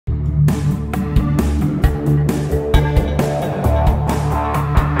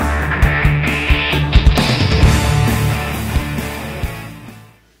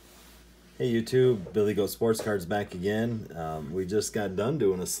YouTube? Billy Goat Sports Cards back again. We just got done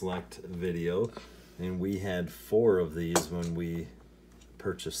doing a select video, and we had 4 of these when we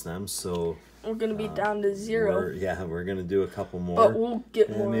purchased them. So we're gonna be down to 0. We're gonna do a couple more. But we'll get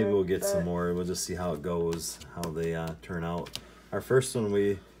more. Maybe we'll get some more. We'll just see how it goes, how they turn out. Our first one,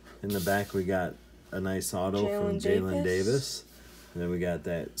 in the back we got a nice auto from Jalen Davis. And then we got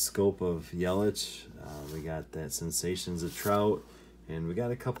that scope of Yelich. We got that Sensations of Trout. And we got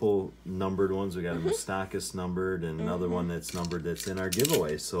a couple numbered ones. We got a Moustakas numbered and another one that's numbered that's in our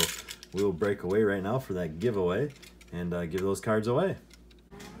giveaway. So we'll break away right now for that giveaway and give those cards away.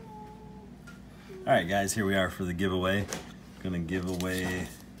 All right, guys, here we are for the giveaway. Going to give away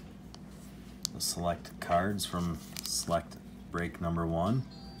the select cards from select break number 1.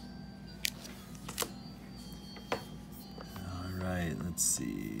 All right, let's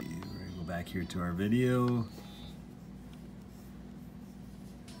see. We're going to go back here to our video.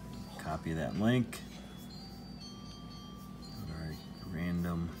 Copy that link. Put our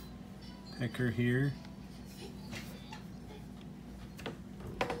random picker here.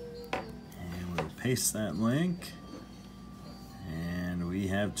 And we'll paste that link. And we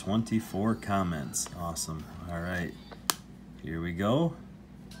have 24 comments. Awesome. All right. Here we go.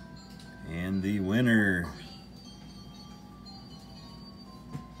 And the winner,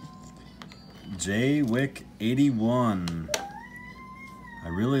 JWick81. I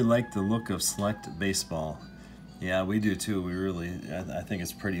really like the look of select baseball. Yeah, we do too. We really, I think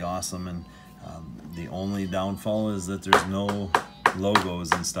it's pretty awesome. And the only downfall is that there's no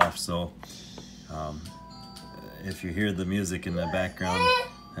logos and stuff. So if you hear the music in the background,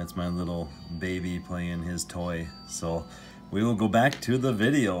 that's my little baby playing his toy. So we will go back to the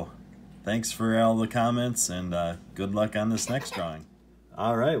video. Thanks for all the comments, and good luck on this next drawing.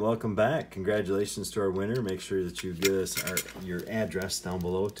 All right, welcome back. Congratulations to our winner. Make sure that you give us your address down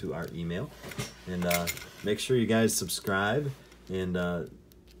below to our email. And make sure you guys subscribe, and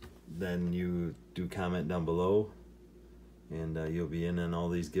then you do comment down below, and you'll be in on all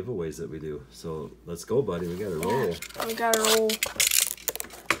these giveaways that we do. So let's go, buddy. We got to roll. Yeah, we got to roll.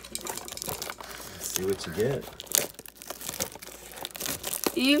 Let's see what you get.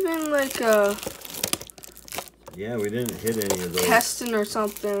 Even like yeah, we didn't hit any of those. Testing or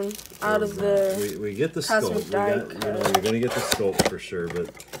something out of the. We get the scope. You're gonna get the scope for sure,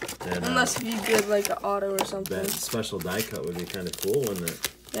 but then, unless if you did like an auto or something. That special die cut would be kind of cool, wouldn't it?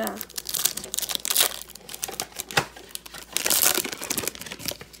 Yeah.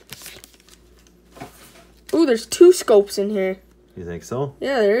 Ooh, there's 2 scopes in here. You think so?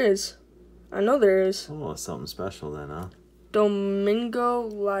 Yeah, there is. I know there is. Oh, it's something special then, huh? Domingo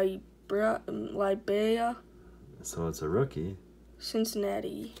Libea. So it's a rookie.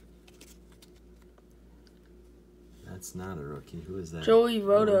 Cincinnati. That's not a rookie. Who is that? Joey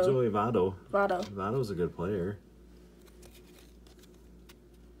Votto. Oh, Joey Votto. Votto. Votto's a good player.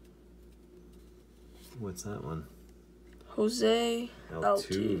 What's that one? Jose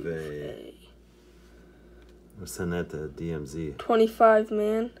Altuve. We'll send that to DMZ. 25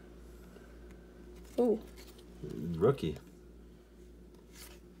 man. Ooh. Rookie.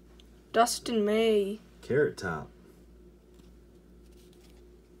 Dustin May. Carrot Top.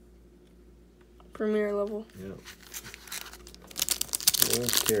 Premier level. Yep.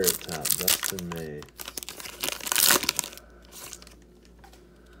 Old Carrot Top, Dustin May.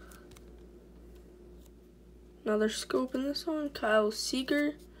 Another scope in this one. Kyle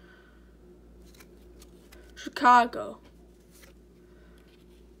Seager. Chicago.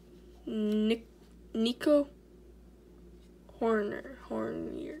 Nico Horner.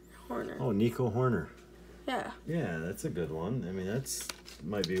 Oh, Nico Horner. Yeah. Yeah, that's a good one. I mean,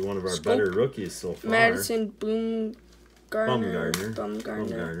 might be one of our better rookies so far. Madison Bumgarner.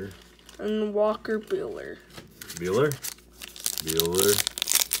 And Walker Buehler. Buehler.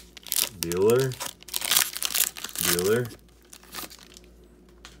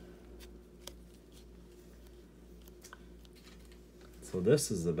 So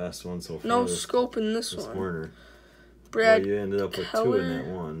this is the best one so far. No scope in this one. Horner. Brad, well, you ended up with Keller, 2 in that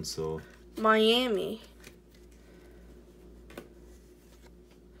one, so. Miami.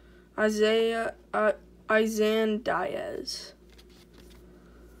 Isaiah Diaz.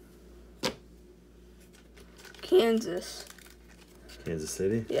 Kansas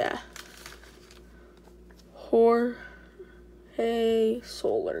City? Yeah. Jorge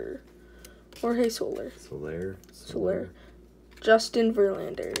Soler. Justin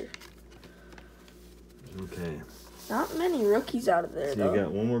Verlander. Okay. Not many rookies out of there, so though. You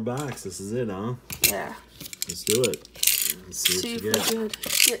got one more box. This is it, huh? Yeah. Let's do it. Let's see what you get. See if we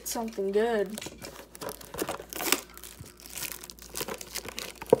could get something good.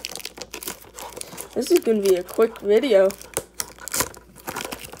 This is going to be a quick video.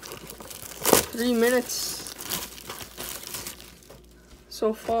 3 minutes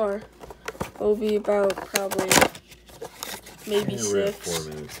so far. It'll be about probably maybe Yeah, we're at 6.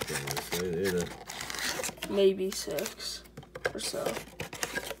 4 minutes. So maybe 6 or so.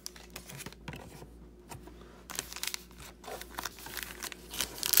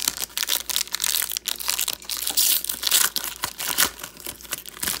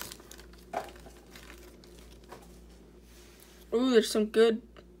 Ooh, there's some good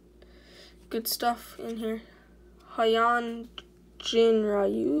stuff in here. Hyan Jin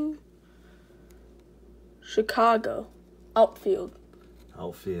Ryu. Chicago. Outfield.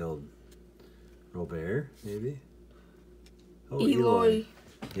 Robert, maybe? Oh, Eloy.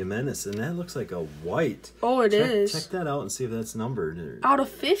 Jimenez, and that looks like a white. Oh, it is. Check that out and see if that's numbered. Out of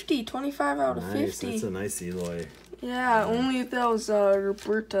 50. 25 out of 50. That's a nice Eloy. Yeah, only if that was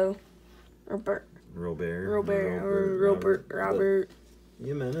Robert.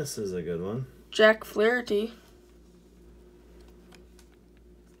 Jimenez is a good one. Jack Flaherty.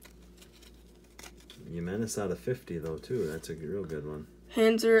 Jimenez out of 50, though, too. That's a real good one.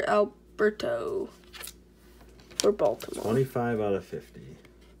 Hanser Alberto for Baltimore. 25 out of 50.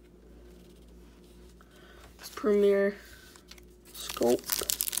 It's Premier Scope.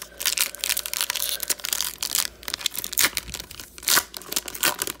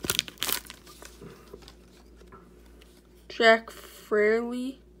 Jack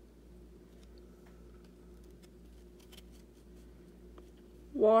Fraley.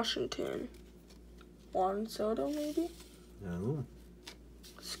 Washington. Juan Soto, maybe? No.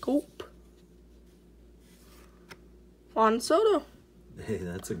 Scope. Juan Soto. Hey,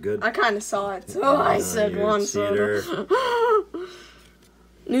 that's a good... I kind of saw it, so I said you Juan cheater. Soto.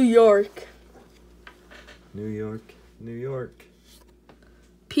 New York. New York.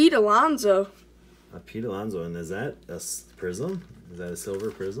 Pete Alonso. Pete Alonso, and is that a prism? Is that a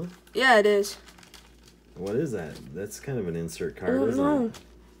silver prism? Yeah, it is. What is that? That's kind of an insert I card, don't isn't know.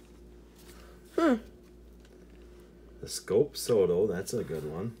 it? The Scope Soto, that's a good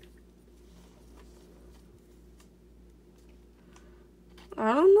one.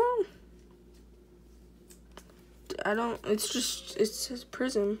 I don't know. It says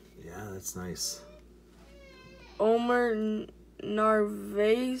Prism. Yeah, that's nice. Omer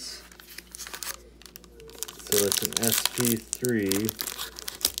Narvaez. So it's an SP3.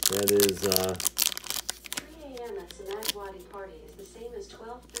 That is, 3 a.m. at Samagwadi Party is the same as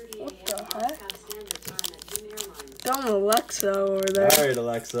 12:30 a.m. What the heck? Moscow Standard Time at Jim Airlines. Dumb Alexa over there. all right,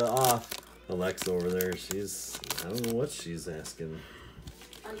 Alexa, off. Alexa over there, I don't know what she's asking.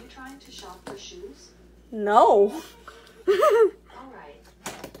 Are you trying to shop for shoes? No. All right.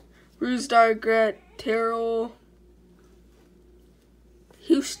 Rusdar Gret Terrell.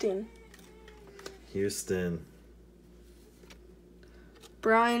 Houston.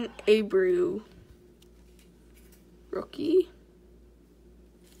 Brian Abreu. Rookie.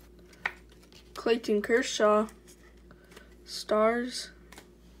 Clayton Kershaw. Stars.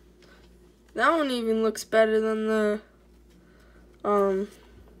 That one even looks better than the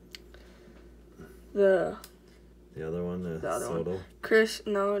other one, the other Soto. one. Chris,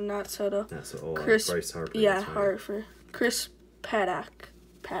 no, not Soto. That's Chris, Bryce Harper. Yeah, that's right. Harper. Chris Paddock.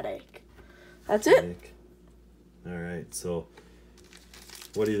 That's it. All right, so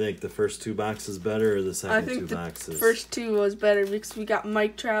what do you think? The first 2 boxes better or the second I think 2 the boxes? first 2 was better because we got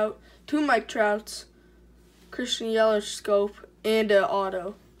Mike Trout, 2 Mike Trouts, Christian Yelich Scope, and an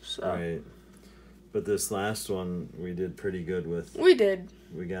auto. So Right. But this last one we did pretty good with. we did.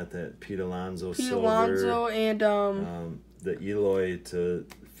 We got that Pete Alonso Pete silver. Alonso and The Eloy to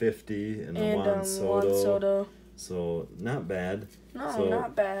 50 and the Juan Juan Soto. So not bad. No, So,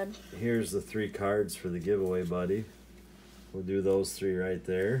 not bad. Here's the 3 cards for the giveaway, buddy. We'll do those 3 right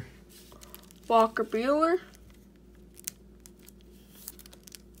there. Walker Buehler,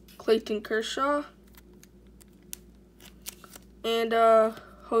 Clayton Kershaw, and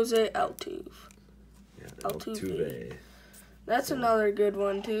Jose Altuve. Yeah, Altuve. That's another good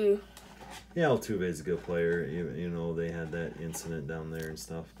one too. Yeah, Altuve's a good player. You know, they had that incident down there and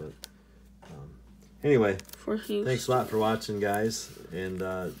stuff. But anyway, For Houston. thanks a lot for watching, guys. And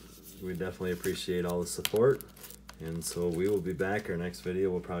we definitely appreciate all the support. And so we will be back. Our next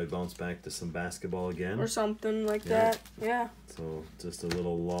video, we'll probably bounce back to some basketball again. Or something like Yeah. that. Yeah. So just a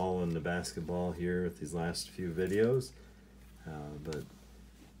little lull in the basketball here with these last few videos. But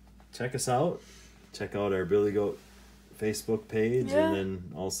check us out. Check out our Billy Goat Facebook page. Yeah. And then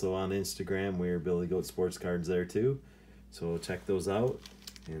also on Instagram, we're Billy Goat Sports Cards there too. So check those out.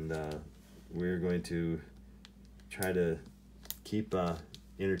 And we're going to try to keep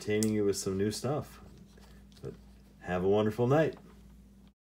entertaining you with some new stuff. But have a wonderful night.